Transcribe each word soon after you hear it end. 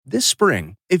This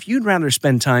spring, if you'd rather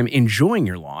spend time enjoying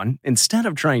your lawn instead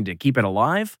of trying to keep it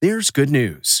alive, there's good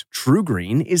news.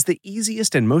 TruGreen is the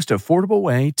easiest and most affordable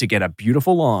way to get a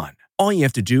beautiful lawn. All you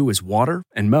have to do is water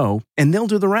and mow, and they'll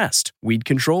do the rest. Weed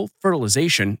control,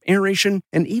 fertilization, aeration,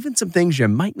 and even some things you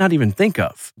might not even think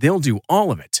of. They'll do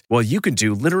all of it, while you can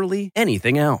do literally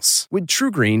anything else. With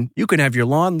TruGreen, you can have your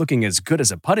lawn looking as good as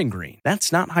a putting green.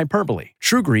 That's not hyperbole.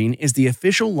 TruGreen is the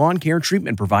official lawn care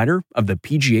treatment provider of the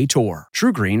PGA Tour.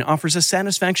 TruGreen offers a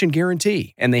satisfaction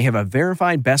guarantee, and they have a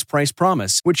verified best price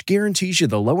promise, which guarantees you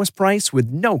the lowest price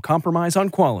with no compromise on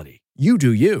quality. You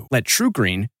do you. Let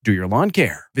TruGreen do your lawn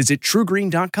care. Visit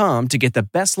TruGreen.com to get the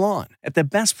best lawn at the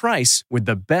best price with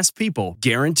the best people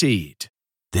guaranteed.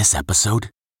 This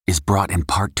episode is brought in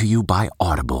part to you by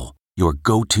Audible, your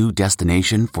go-to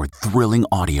destination for thrilling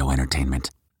audio entertainment.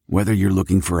 Whether you're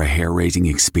looking for a hair-raising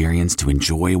experience to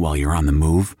enjoy while you're on the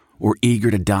move or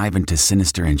eager to dive into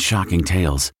sinister and shocking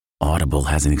tales, Audible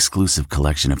has an exclusive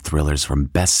collection of thrillers from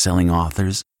best-selling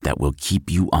authors that will keep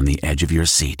you on the edge of your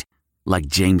seat. Like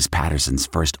James Patterson's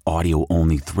first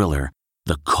audio-only thriller,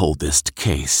 The Coldest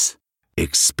Case.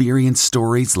 Experience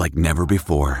stories like never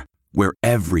before, where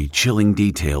every chilling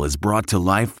detail is brought to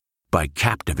life by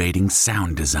captivating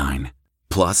sound design.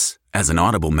 Plus, as an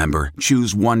Audible member,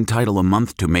 choose one title a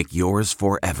month to make yours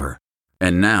forever.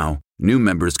 And now, new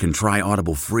members can try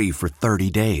Audible free for 30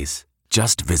 days.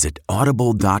 Just visit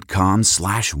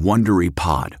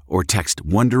audible.com/WonderyPod or text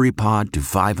WonderyPod to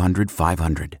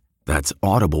 500-500. That's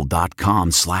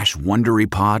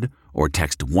audible.com/WonderyPod or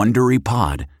text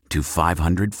WonderyPod to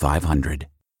 500-500.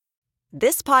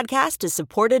 This podcast is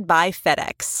supported by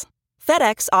FedEx.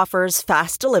 FedEx offers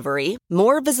fast delivery,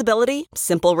 more visibility,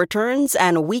 simple returns,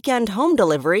 and weekend home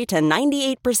delivery to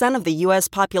 98% of the U.S.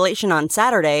 population on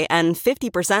Saturday and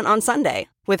 50% on Sunday.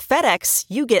 With FedEx,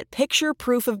 you get picture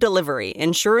proof of delivery,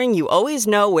 ensuring you always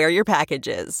know where your package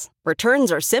is.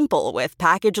 Returns are simple with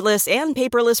packageless and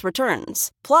paperless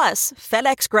returns. Plus,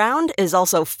 FedEx Ground is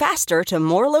also faster to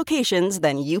more locations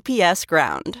than UPS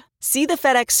Ground. See the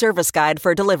FedEx service guide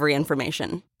for delivery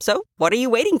information. So, what are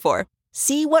you waiting for?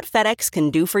 See what FedEx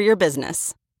can do for your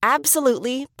business.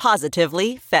 Absolutely,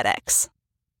 positively FedEx.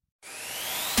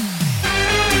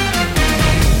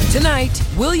 Tonight,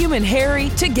 William and Harry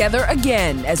together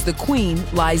again as the Queen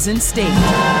lies in state.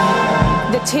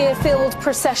 The tear-filled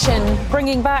procession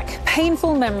bringing back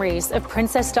painful memories of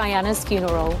Princess Diana's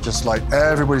funeral. Just like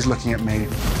everybody's looking at me.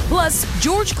 Plus,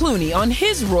 George Clooney on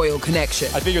his royal connection.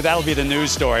 I figure that'll be the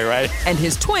news story, right? And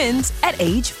his twins at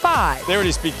age 5. They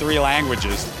already speak 3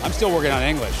 languages. I'm still working on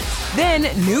English. Then,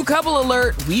 new couple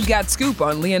alert, we've got scoop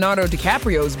on Leonardo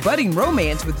DiCaprio's budding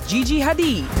romance with Gigi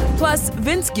Hadid. Plus,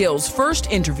 Vince Gill's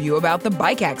first interview about the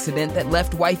bike accident that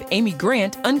left wife Amy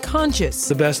Grant unconscious.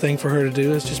 The best thing for her to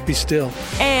do is just be still.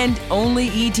 And only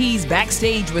E.T.'s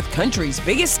backstage with country's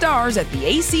biggest stars at the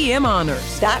ACM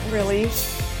Honors. That really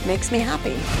makes me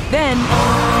happy. Then,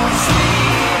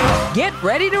 get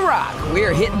ready to rock.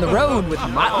 We're hitting the road with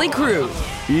Motley Crue.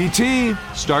 E.T.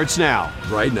 starts now.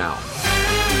 Right now.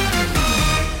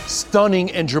 Stunning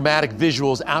and dramatic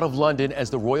visuals out of London as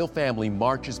the royal family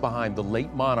marches behind the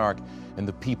late monarch and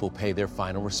the people pay their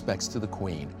final respects to the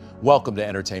Queen. Welcome to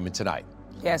Entertainment Tonight.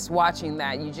 Yes, watching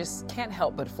that, you just can't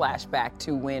help but flash back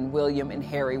to when William and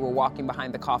Harry were walking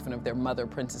behind the coffin of their mother,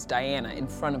 Princess Diana, in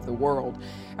front of the world.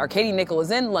 Our Katie Nichol is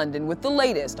in London with the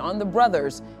latest on the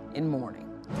brothers in mourning.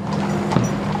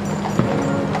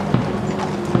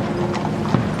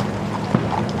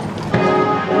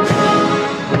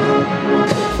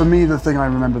 For me, the thing I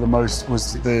remember the most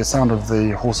was the sound of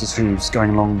the horses' hooves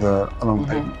going along the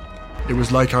pavement. It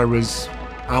was like I was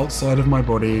outside of my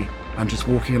body and just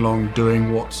walking along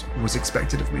doing what was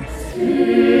expected of me.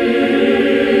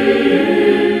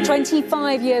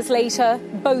 25 years later,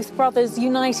 both brothers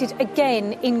united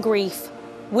again in grief.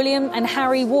 William and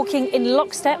Harry walking in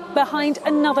lockstep behind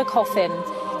another coffin.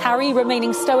 Harry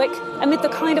remaining stoic amid the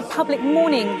kind of public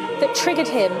mourning that triggered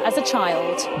him as a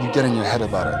child. You get in your head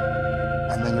about it,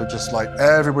 and then you're just like,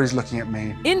 everybody's looking at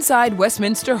me. Inside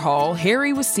Westminster Hall,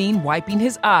 Harry was seen wiping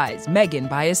his eyes, Meghan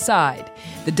by his side.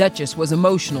 The Duchess was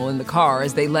emotional in the car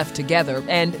as they left together,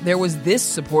 and there was this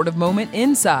supportive moment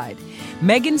inside.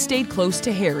 Meghan stayed close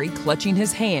to Harry, clutching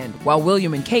his hand, while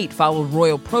William and Kate followed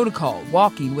royal protocol,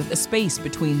 walking with a space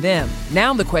between them.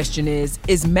 Now the question is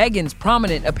Meghan's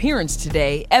prominent appearance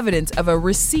today evidence of a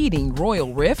receding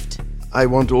royal rift? I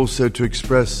want also to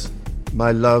express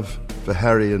my love for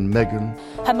Harry and Meghan.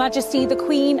 Her Majesty the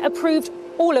Queen approved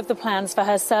all of the plans for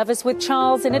her service with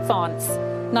Charles in advance.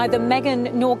 Neither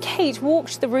Meghan nor Kate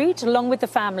walked the route along with the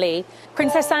family.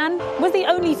 Princess Anne was the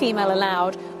only female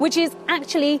allowed, which is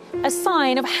actually a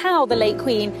sign of how the late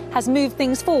Queen has moved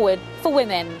things forward for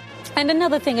women. And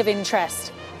another thing of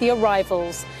interest, the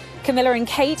arrivals. Camilla and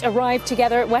Kate arrived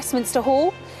together at Westminster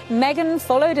Hall. Meghan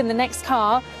followed in the next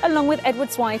car, along with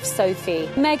Edward's wife, Sophie.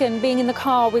 Meghan being in the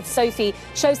car with Sophie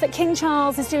shows that King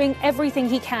Charles is doing everything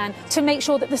he can to make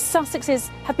sure that the Sussexes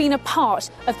have been a part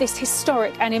of this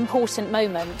historic and important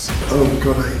moment. Oh,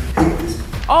 God, I hate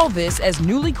this. All this as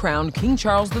newly crowned King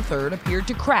Charles III appeared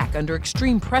to crack under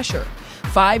extreme pressure.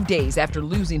 5 days after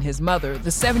losing his mother, the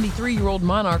 73-year-old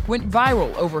monarch went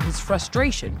viral over his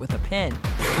frustration with a pen.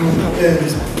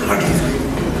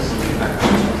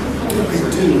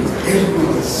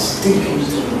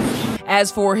 As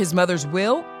for his mother's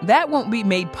will, that won't be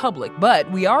made public,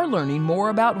 but we are learning more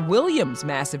about William's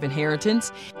massive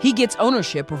inheritance. He gets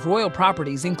ownership of royal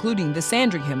properties, including the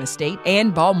Sandringham estate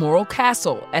and Balmoral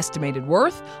Castle, estimated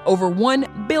worth over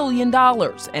 $1 billion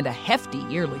and a hefty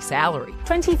yearly salary.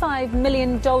 $25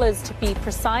 million to be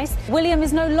precise. William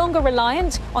is no longer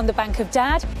reliant on the Bank of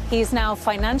Dad. He is now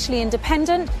financially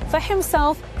independent for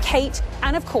himself, Kate,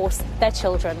 and of course, their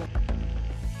children.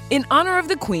 In honor of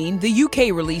the Queen, the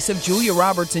UK release of Julia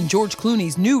Roberts and George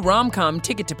Clooney's new rom-com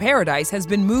Ticket to Paradise has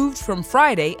been moved from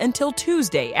Friday until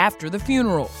Tuesday after the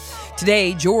funeral.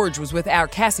 Today, George was with our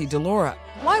Cassie DeLaura.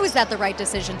 Why was that the right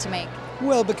decision to make?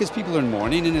 Well, because people are in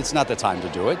mourning and it's not the time to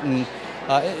do it. And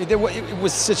it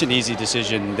was such an easy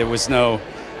decision. There was no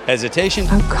hesitation.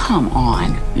 Oh, come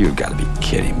on. You've got to be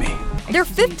kidding me. Their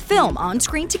fifth film on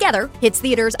screen together hits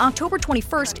theaters October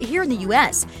 21st here in the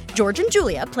U.S. George and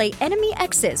Julia play enemy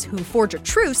exes who forge a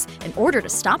truce in order to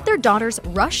stop their daughter's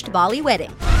rushed Bali wedding.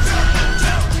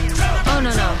 Oh, no.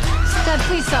 Dad,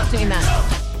 please stop doing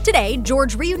that. Today,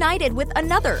 George reunited with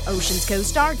another Ocean's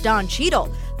co-star, Don Cheadle,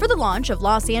 for the launch of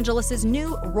Los Angeles'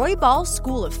 new Roy Ball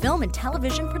School of Film and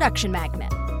Television Production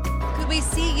Magnet. Could we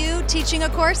see you teaching a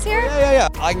course here? Yeah.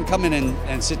 I can come in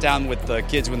and sit down with the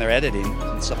kids when they're editing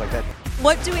and stuff like that.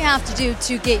 What do we have to do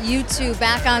to get you two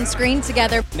back on screen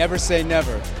together? Never say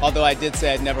never, although I did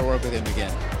say I'd never work with him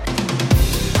again.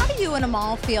 How do you and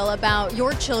Amal feel about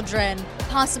your children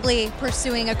possibly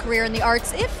pursuing a career in the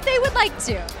arts if they would like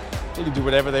to? They can do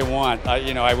whatever they want.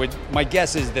 My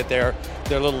guess is that they're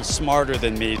a little smarter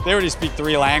than me. They already speak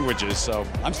 3 languages, so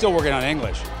I'm still working on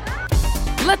English.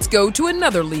 Let's go to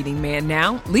another leading man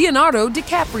now, Leonardo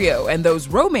DiCaprio and those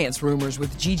romance rumors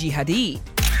with Gigi Hadid.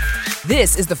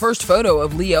 This is the first photo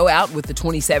of Leo out with the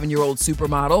 27-year-old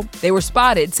supermodel. They were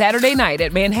spotted Saturday night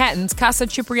at Manhattan's Casa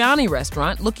Cipriani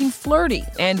restaurant looking flirty,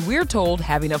 and we're told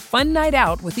having a fun night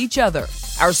out with each other.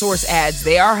 Our source adds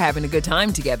they are having a good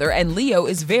time together, and Leo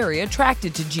is very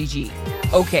attracted to Gigi.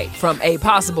 Okay, from a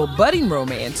possible budding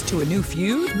romance to a new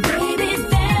feud?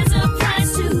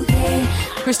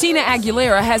 Christina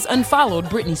Aguilera has unfollowed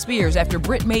Britney Spears after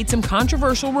Brit made some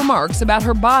controversial remarks about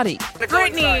her body.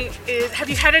 Britney, have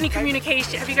you had any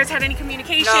communication? Have you guys had any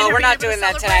communication? No, we're not doing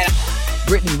that tonight.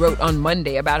 Britney wrote on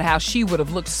Monday about how she would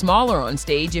have looked smaller on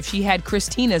stage if she had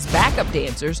Christina's backup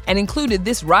dancers and included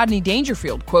this Rodney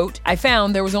Dangerfield quote, "I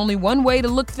found there was only one way to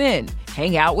look thin,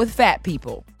 hang out with fat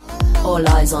people." All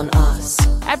eyes on us.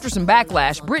 After some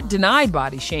backlash, Brit denied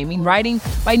body shaming, writing,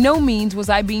 "By no means was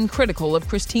I being critical of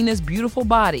Christina's beautiful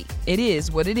body. It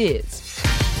is what it is."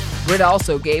 Brit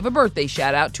also gave a birthday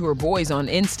shout-out to her boys on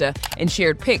Insta and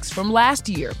shared pics from last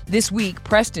year. This week,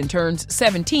 Preston turns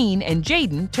 17 and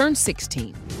Jaden turns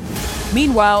 16.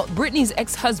 Meanwhile, Britney's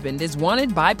ex-husband is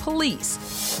wanted by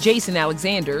police. Jason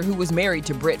Alexander, who was married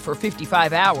to Brit for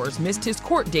 55 hours, missed his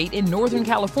court date in Northern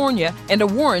California, and a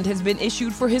warrant has been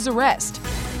issued for his arrest.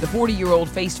 The 40-year-old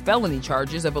faced felony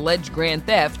charges of alleged grand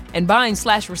theft and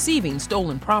buying/receiving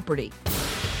stolen property.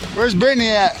 Where's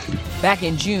Britney at? Back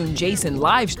in June, Jason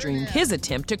live-streamed his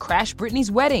attempt to crash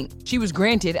Britney's wedding. She was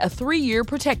granted a 3-year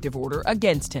protective order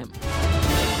against him.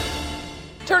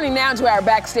 Turning now to our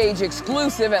backstage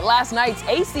exclusive at last night's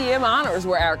ACM Honors,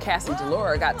 where our Cassie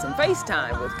DeLaura got some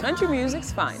FaceTime with country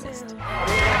music's finest.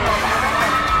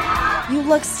 You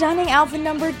look stunning, outfit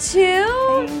number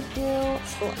 2. Thank you.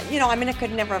 You know, I mean, I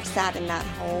could never have sat in that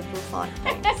whole bouffant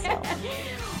thing, so.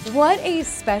 What a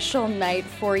special night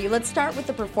for you. Let's start with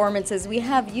the performances. We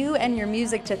have you and your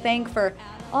music to thank for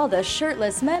all the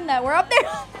shirtless men that were up there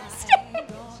on the stage.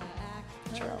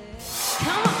 True.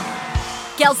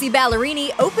 Kelsea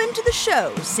Ballerini opened the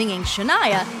show singing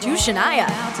Shania to Shania.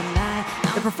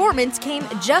 The performance came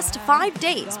just 5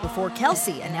 days before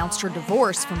Kelsea announced her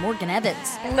divorce from Morgan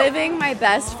Evans. Living my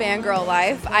best fangirl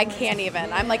life, I can't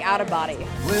even. I'm like out of body.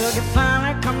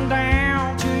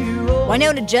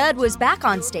 Wynonna Judd was back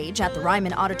on stage at the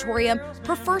Ryman Auditorium,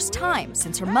 her first time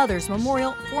since her mother's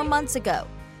memorial 4 months ago.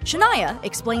 Shania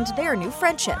explained their new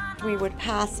friendship. We would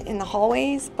pass in the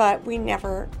hallways, but we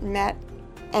never met.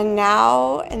 And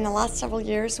now, in the last several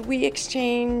years, we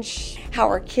exchange how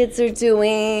our kids are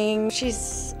doing.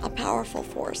 She's a powerful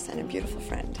force and a beautiful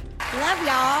friend. Love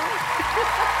y'all.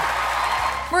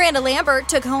 Miranda Lambert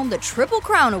took home the Triple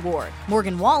Crown Award,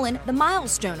 Morgan Wallen the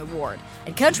Milestone Award,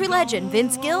 and country legend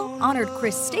Vince Gill honored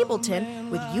Chris Stapleton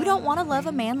with You Don't Want to Love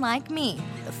a Man Like Me,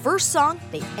 the first song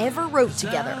they ever wrote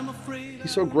together.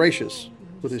 He's so gracious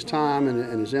with his time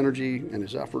and his energy and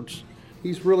his efforts.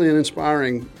 He's really an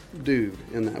inspiring dude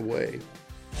in that way.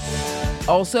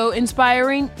 Also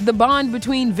inspiring, the bond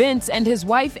between Vince and his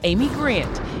wife, Amy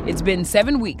Grant. It's been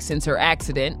 7 weeks since her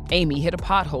accident. Amy hit a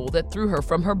pothole that threw her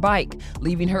from her bike,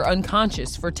 leaving her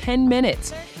unconscious for 10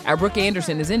 minutes. Our Brooke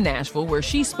Anderson is in Nashville, where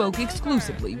she spoke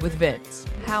exclusively with Vince.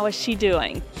 How is she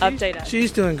doing? Update us.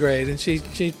 She's doing great, and she's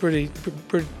pretty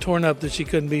torn up that she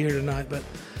couldn't be here tonight. But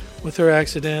with her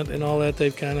accident and all that,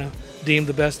 they've kind of deemed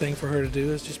the best thing for her to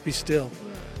do is just be still.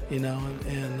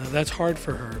 And that's hard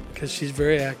for her because she's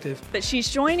very active. But she's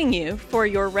joining you for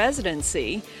your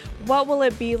residency. What will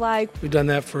it be like? We've done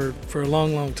that for a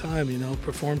long, long time,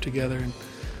 performed together. And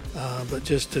but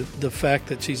just the fact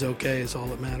that she's okay is all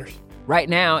that matters. Right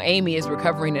now, Amy is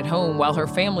recovering at home while her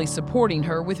family's supporting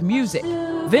her with music.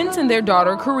 Vince and their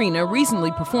daughter, Karina,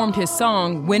 recently performed his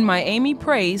song, When My Amy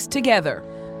Prays, together.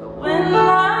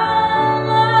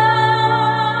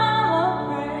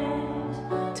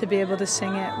 To be able to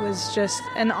sing it was just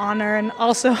an honor and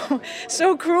also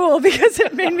so cruel because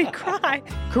it made me cry.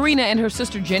 Karina and her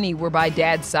sister Jenny were by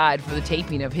Dad's side for the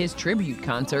taping of his tribute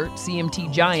concert,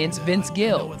 CMT Giant's Vince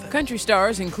Gill. Country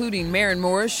stars including Maren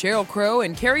Morris, Sheryl Crow,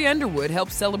 and Carrie Underwood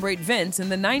helped celebrate Vince in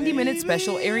the 90-minute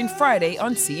special airing Friday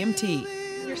on CMT.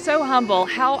 You're so humble.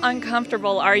 How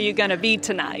uncomfortable are you going to be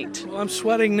tonight? Well, I'm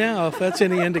sweating now, if that's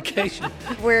any indication.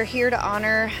 We're here to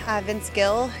honor Vince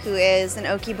Gill, who is an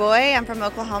Okie boy. I'm from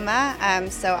Oklahoma,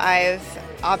 so I've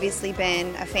obviously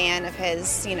been a fan of his,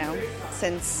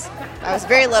 since I was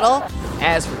very little.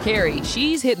 As for Carrie,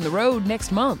 she's hitting the road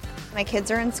next month. My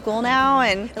kids are in school now,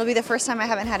 and it'll be the first time I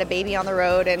haven't had a baby on the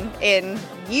road in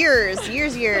years.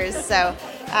 So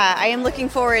I am looking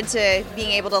forward to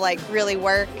being able to really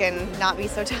work and not be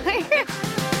so tired.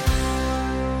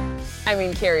 I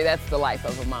mean, Carrie, that's the life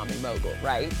of a mommy mogul,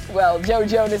 right? Well, Joe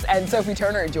Jonas and Sophie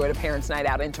Turner enjoyed a parents' night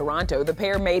out in Toronto. The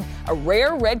pair made a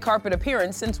rare red carpet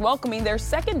appearance since welcoming their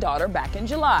second daughter back in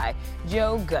July.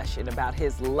 Joe gushing about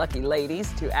his lucky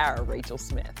ladies to our Rachel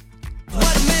Smith.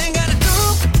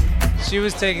 She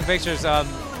was taking pictures.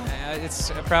 It's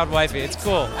a proud wifey. It's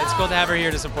cool. It's cool to have her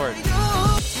here to support.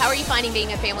 How are you finding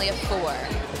being a family of 4?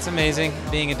 It's amazing.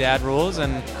 Being a dad rules,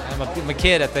 and I'm a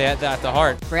kid at the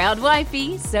heart. Proud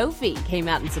wifey Sophie came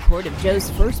out in support of Joe's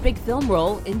first big film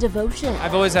role in Devotion.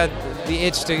 I've always had the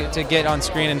itch to get on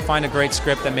screen and find a great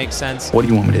script that makes sense. What do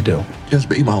you want me to do? Just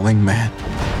be my wingman.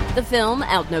 The film,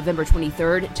 out November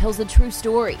 23rd, tells the true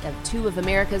story of 2 of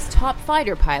America's top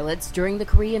fighter pilots during the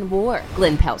Korean War.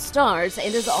 Glenn Powell stars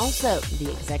and is also the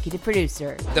executive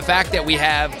producer. The fact that we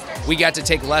got to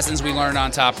take lessons we learned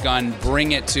on Top Gun,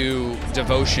 bring it to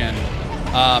Devotion,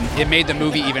 it made the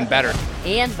movie even better.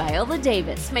 And Viola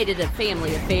Davis made it a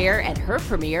family affair at her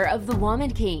premiere of The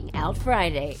Woman King, out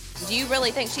Friday. Do you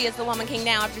really think she is the Woman King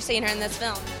now after seeing her in this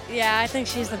film? Yeah, I think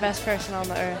she's the best person on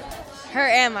the earth. Her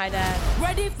and my dad.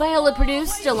 Viola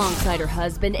produced alongside her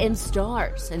husband and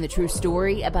stars in the true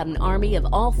story about an army of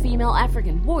all-female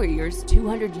African warriors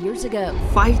 200 years ago.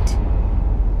 Fight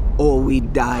or we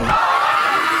die.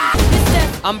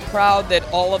 I'm proud that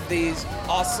all of these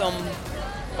awesome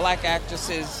black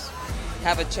actresses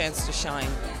have a chance to shine.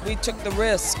 We took the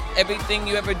risk. Everything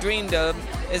you ever dreamed of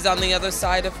is on the other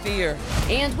side of fear.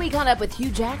 And we caught up with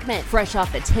Hugh Jackman, fresh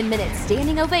off the 10-minute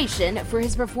standing ovation for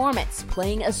his performance,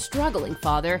 playing a struggling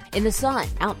father in The Son,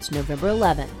 out November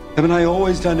 11th. Haven't I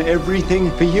always done everything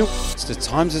for you? At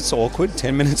times it's awkward.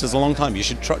 10 minutes is a long time. You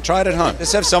should try it at home.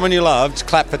 Just have someone you love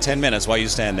clap for 10 minutes while you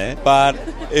stand there. But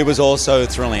it was also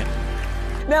thrilling.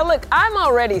 Now look, I'm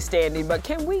already standing, but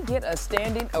can we get a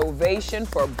standing ovation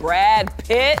for Brad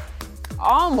Pitt?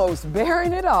 Almost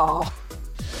bearing it all.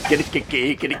 Pitt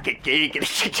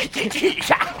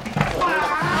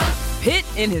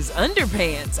in his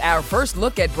underpants, our first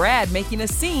look at Brad making a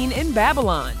scene in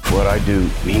Babylon. What I do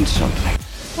means something.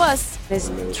 Plus,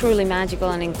 it's truly magical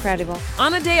and incredible.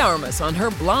 Ana de Armas on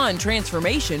her blonde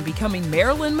transformation becoming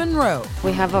Marilyn Monroe.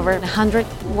 We have over 100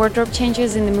 wardrobe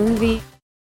changes in the movie.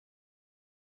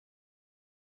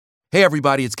 Hey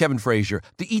everybody, it's Kevin Frazier.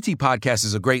 The ET Podcast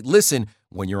is a great listen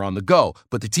when you're on the go.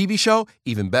 But the TV show,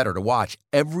 even better to watch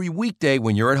every weekday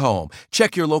when you're at home.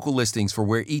 Check your local listings for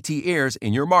where ET airs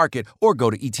in your market or go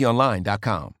to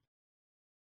etonline.com.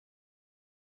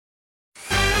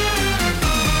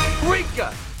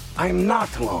 Rika! I'm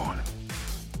not alone.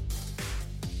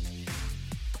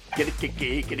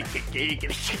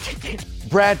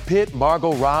 Brad Pitt,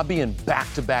 Margot Robbie, and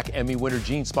back-to-back Emmy winner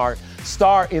Gene Smart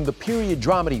star in the period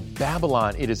dramedy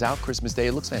Babylon. It is out Christmas Day.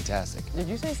 It looks fantastic. Did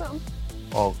you say something?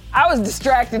 Oh. I was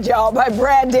distracted, y'all, by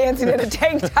Brad dancing in a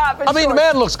tank top and I mean, the shorts.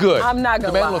 man looks good. I'm not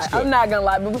gonna lie. Looks good. I'm not gonna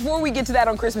lie. But before we get to that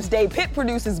on Christmas Day, Pitt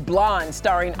produces Blonde,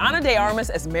 starring Ana de Armas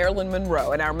as Marilyn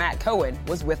Monroe, and our Matt Cohen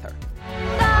was with her.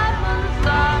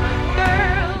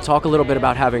 Talk a little bit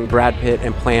about having Brad Pitt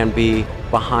and Plan B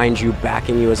behind you,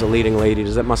 backing you as a leading lady.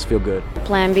 That must feel good.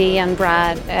 Plan B and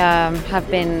Brad have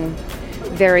been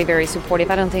very, very supportive.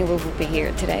 I don't think we would be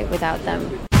here today without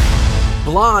them.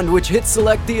 Blonde, which hits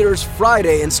select theaters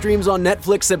Friday and streams on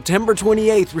Netflix September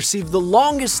 28th, received the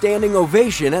longest standing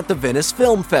ovation at the Venice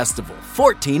Film Festival,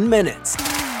 14 minutes.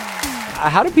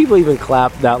 How do people even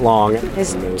clap that long?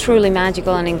 It's truly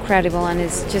magical and incredible, and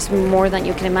it's just more than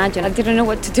you can imagine. I didn't know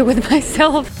what to do with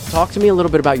myself. Talk to me a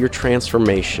little bit about your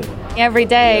transformation. Every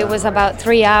day was about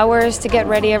 3 hours to get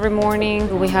ready every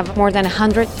morning. We have more than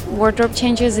 100 wardrobe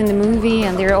changes in the movie,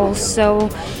 and they're all so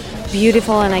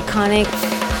beautiful and iconic.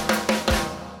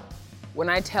 When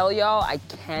I tell y'all, I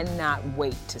cannot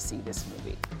wait to see this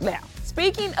movie. Now,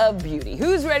 speaking of beauty,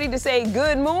 who's ready to say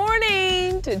good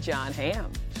morning to Jon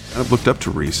Hamm? I've looked up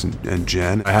to Reese and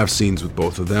Jen. I have scenes with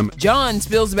both of them. Jon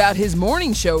spills about his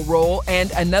morning show role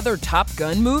and another Top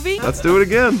Gun movie. Let's do it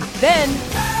again. Then,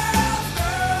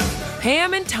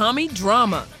 Pam and Tommy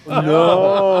drama.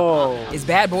 No. Is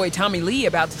bad boy Tommy Lee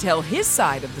about to tell his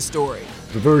side of the story?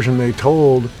 The version they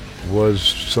told was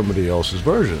somebody else's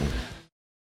version.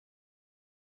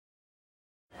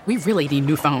 We really need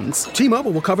new phones. T-Mobile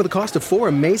will cover the cost of 4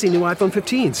 amazing new iPhone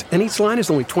 15s, and each line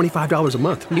is only $25 a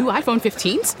month. New iPhone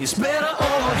 15s? It's better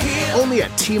over here. Only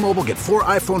at T-Mobile, get 4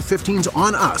 iPhone 15s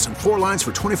on us and 4 lines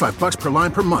for $25 per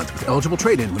line per month with eligible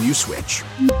trade-in when you switch.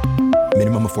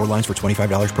 Minimum of 4 lines for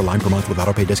 $25 per line per month with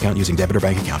autopay discount using debit or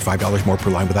bank account. $5 more per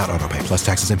line without autopay, plus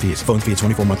taxes and fees. Phone fee at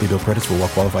 24 monthly bill credits for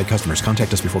well-qualified customers.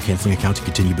 Contact us before canceling account to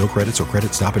continue bill credits or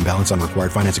credit stop and balance on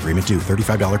required finance agreement due.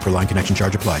 $35 per line connection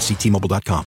charge applies. See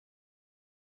T-Mobile.com.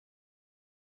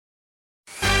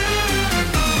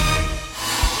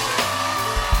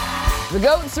 The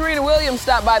GOAT, Serena Williams,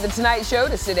 stopped by The Tonight Show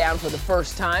to sit down for the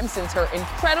first time since her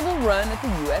incredible run at the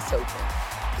U.S. Open.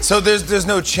 So there's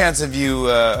no chance of you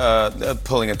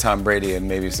pulling a Tom Brady and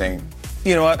maybe saying,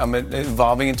 you know what, I'm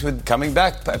evolving into coming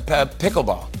back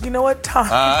pickleball. You know what, Tom?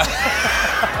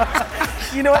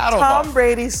 Tom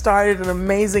Brady started an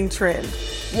amazing trend.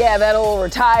 Yeah, that old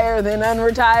retire, then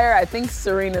unretire. I think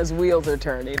Serena's wheels are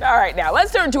turning. All right, now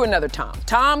let's turn to another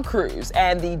Tom Cruise,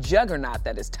 and the juggernaut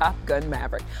that is Top Gun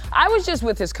Maverick. I was just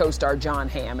with his co-star Jon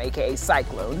Hamm, aka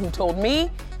Cyclone, who told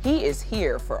me he is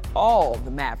here for all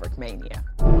the Maverick mania.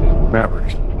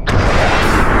 Mavericks.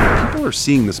 People are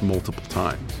seeing this multiple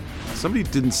times. Somebody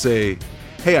didn't say,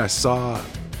 hey, I saw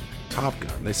Top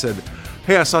Gun. They said,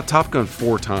 hey, I saw Top Gun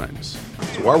 4 times.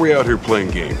 So why are we out here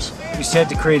playing games? You said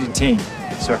to create a team.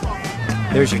 Sir,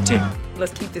 there's your team.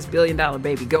 Let's keep this billion-dollar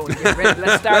baby going. Get ready.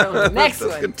 Let's start on the next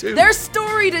one. There's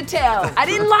story to tell. I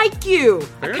didn't like you.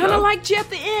 I kind of liked you at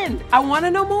the end. I want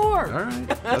to know more. All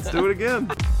right, let's do it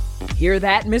again. Hear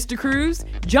that, Mr. Cruise?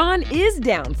 Jon is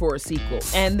down for a sequel,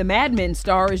 and the Mad Men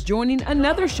star is joining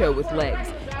another show with legs,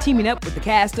 teaming up with the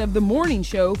cast of The Morning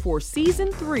Show for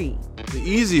Season 3. The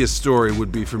easiest story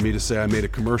would be for me to say I made a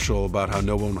commercial about how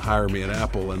no one would hire me at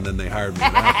Apple, and then they hired me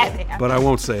at Apple. But I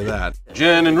won't say that.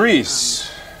 Jen and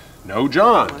Reese. No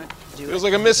Jon. Feels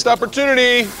like a missed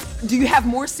opportunity. Do you have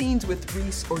more scenes with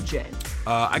Reese or Jen?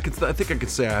 I think I could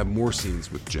say I have more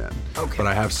scenes with Jen. Okay. But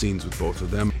I have scenes with both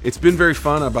of them. It's been very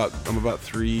fun. I'm about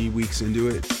 3 weeks into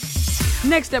it.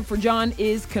 Next up for Jon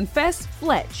is Confess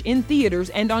Fletch in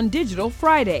theaters and on digital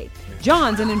Friday.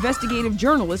 Jon's an investigative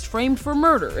journalist framed for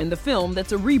murder in the film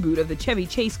that's a reboot of the Chevy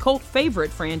Chase cult favorite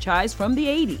franchise from the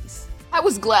 80s. I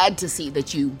was glad to see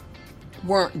that you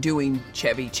weren't doing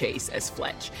Chevy Chase as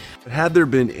Fletch. Had there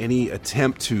been any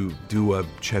attempt to do a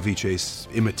Chevy Chase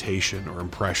imitation or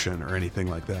impression or anything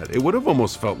like that, it would have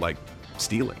almost felt like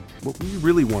stealing. What we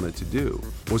really wanted to do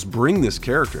was bring this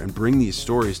character and bring these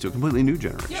stories to a completely new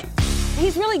generation. Yep.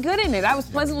 He's really good in it. I was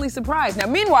pleasantly surprised. Now,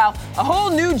 meanwhile, a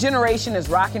whole new generation is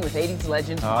rocking with 80s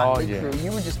legend Motley Crue.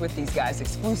 You were just with these guys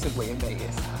exclusively in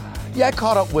Vegas. Yeah, I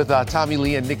caught up with Tommy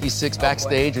Lee and Nikki Sixx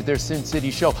backstage at their Sin City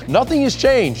show. Nothing has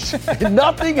changed.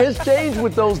 Nothing has changed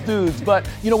with those dudes. But,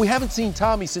 we haven't seen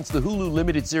Tommy since the Hulu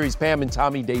limited series Pam and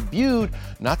Tommy debuted,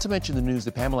 not to mention the news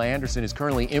that Pamela Anderson is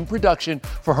currently in production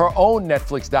for her own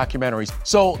Netflix documentaries.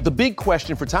 So the big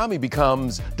question for Tommy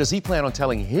becomes, does he plan on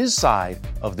telling his side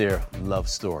of their love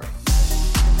story?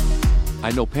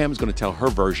 I know Pam's going to tell her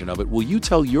version of it. Will you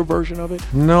tell your version of it?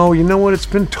 No, you know what? It's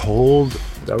been told.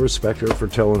 I respect her for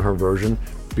telling her version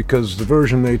because the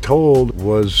version they told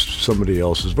was somebody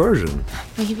else's version.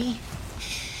 Maybe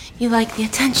you like the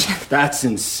attention. That's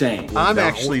insane. I'm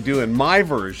actually doing my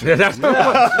version.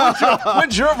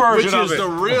 What's your version of it? Which is the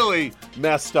really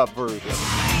messed up version.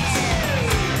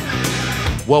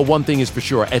 Well, one thing is for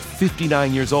sure. At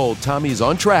 59 years old, Tommy is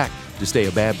on track to stay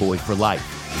a bad boy for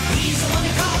life.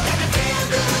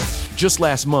 Just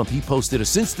last month, he posted a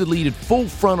since-deleted full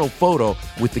frontal photo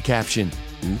with the caption,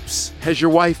 "Oops." Has your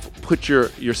wife put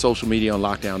your social media on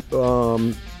lockdown?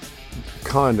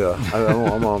 Kinda.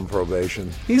 I'm on probation.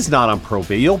 He's not on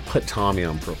probation. You'll put Tommy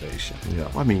on probation. Yeah.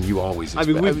 I mean, you always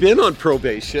expect. We've been on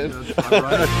probation.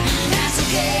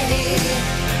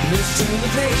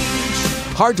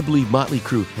 Hard to believe Motley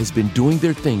Crue has been doing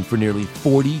their thing for nearly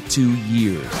 42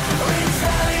 years.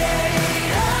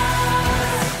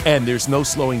 And there's no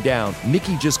slowing down.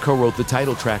 Mickey just co-wrote the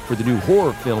title track for the new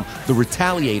horror film, The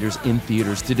Retaliators, in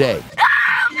theaters today.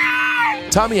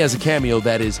 Tommy has a cameo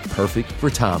that is perfect for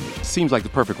Tommy. Seems like the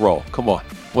perfect role. Come on.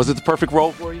 Was it the perfect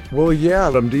role for you? Well, yeah.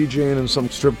 I'm DJing in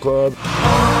some strip club.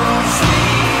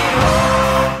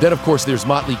 Then, of course, there's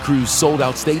Motley Crue's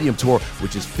sold-out stadium tour,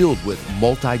 which is filled with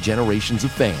multi-generations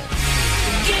of fans.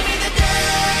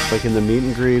 Like in the meet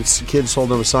and greets, kids hold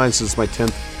them a sign since my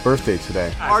 10th birthday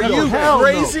today. Are you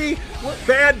crazy? No.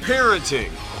 Bad parenting.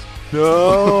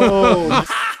 No.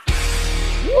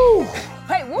 Woo.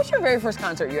 Hey, what was your very first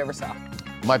concert you ever saw?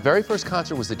 My very first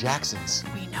concert was the Jacksons.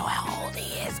 We know how old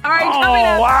he is. All right, coming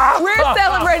up, wow. We're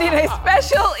celebrating a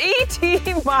special ET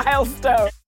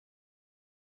milestone.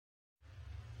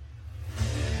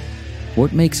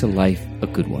 What makes a life a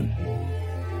good one?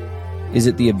 Is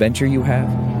it the adventure you have?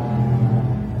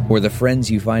 Or the friends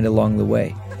you find along the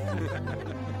way?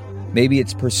 Maybe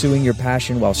it's pursuing your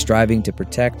passion while striving to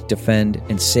protect, defend,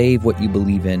 and save what you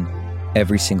believe in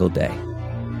every single day.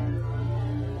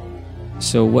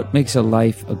 So what makes a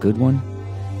life a good one?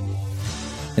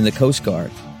 In the Coast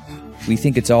Guard, we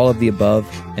think it's all of the above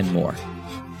and more.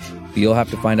 But you'll have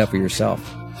to find out for yourself.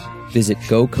 Visit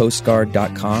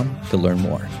gocoastguard.com to learn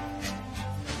more.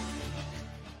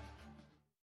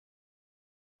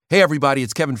 Hey everybody,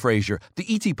 it's Kevin Frazier. The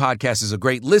ET Podcast is a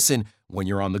great listen when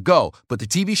you're on the go, but the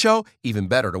TV show, even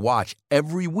better to watch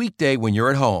every weekday when you're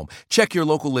at home. Check your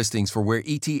local listings for where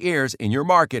ET airs in your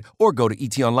market or go to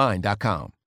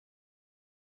etonline.com.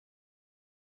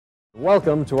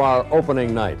 Welcome to our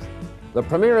opening night, the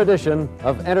premiere edition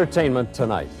of Entertainment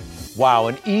Tonight. Wow,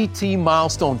 an ET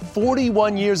milestone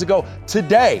 41 years ago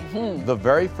today. The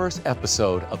very first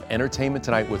episode of Entertainment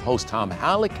Tonight with host Tom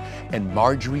Halleck and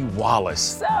Marjorie Wallace.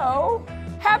 So,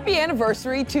 happy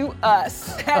anniversary to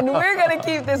us. And we're going to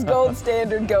keep this gold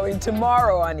standard going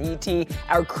tomorrow on ET,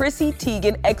 our Chrissy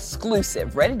Teigen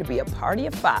exclusive, ready to be a party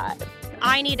of 5.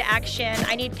 I need action.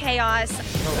 I need chaos.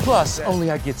 Plus, only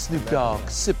I get Snoop Dogg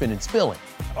sipping and spilling.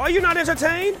 Are you not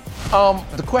entertained?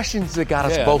 The questions that got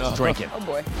us both drinking. Oh,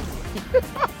 boy.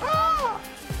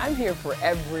 I'm here for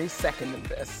every second of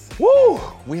this. Woo!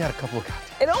 We had a couple of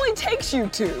cocktails. It only takes you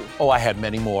 2. Oh, I had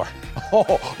many more.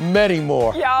 Oh, many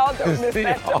more. Y'all don't miss See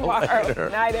that y'all tomorrow. later.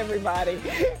 Night, everybody.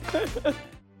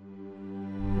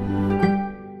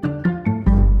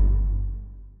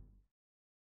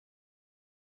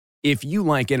 If you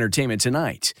like Entertainment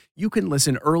Tonight, you can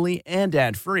listen early and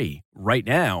ad-free right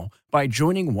now by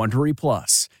joining Wondery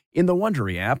Plus in the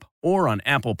Wondery app or on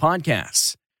Apple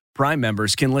Podcasts. Prime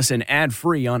members can listen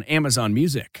ad-free on Amazon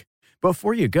Music.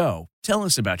 Before you go, tell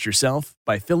us about yourself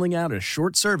by filling out a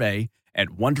short survey at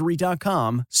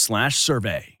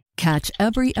Wondery.com/survey. Catch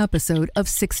every episode of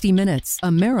 60 Minutes,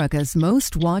 America's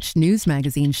most watched news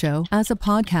magazine show, as a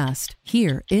podcast.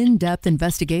 Hear in-depth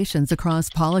investigations across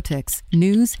politics,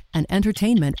 news, and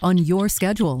entertainment on your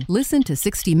schedule. Listen to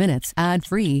 60 Minutes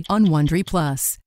ad-free on Wondery Plus.